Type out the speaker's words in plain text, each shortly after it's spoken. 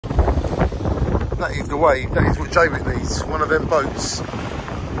That is the way, that is what Jaywick needs. One of them boats,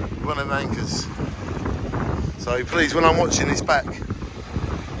 one of them anchors. So please, when I'm watching this back,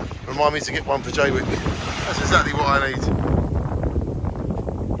 remind me to get one for Jaywick. That's exactly what I need.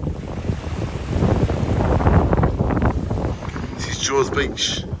 This is Jaws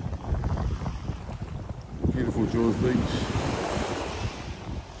Beach. Beautiful Jaws Beach.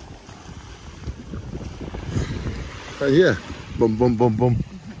 And yeah, boom, boom, boom, boom.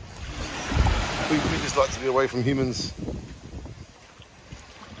 We just like to be away from humans.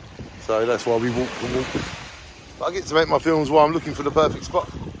 So that's why we walk and walk. But I get to make my films while I'm looking for the perfect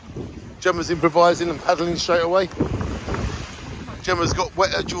spot. Gemma's improvising and paddling straight away. Gemma's got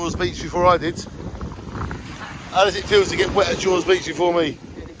wet at Jaws Beach before I did. How does it feel to get wet at Jaws Beach before me?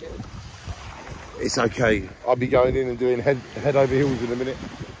 Really good. It's okay. I'll be going in and doing head over heels in a minute.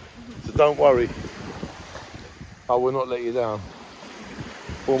 So don't worry. I will not let you down.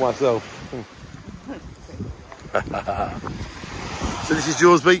 For myself. So this is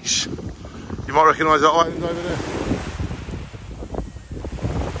Jaws Beach. You might recognise that island over there.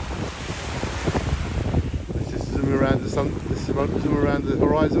 Let's just zoom around the sun. Let's zoom around the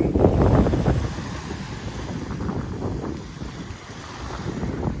horizon.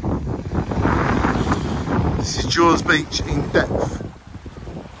 This is Jaws Beach in depth.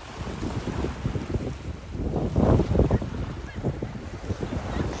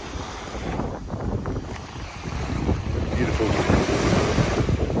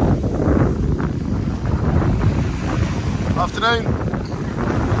 Afternoon.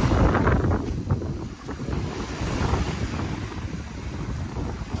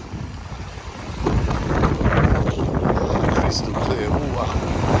 Crystal clear water.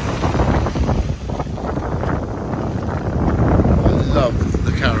 I love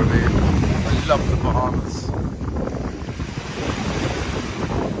the Caribbean. I love the Bahamas.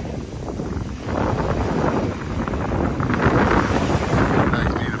 That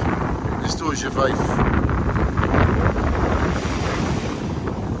is beautiful. Restores your faith.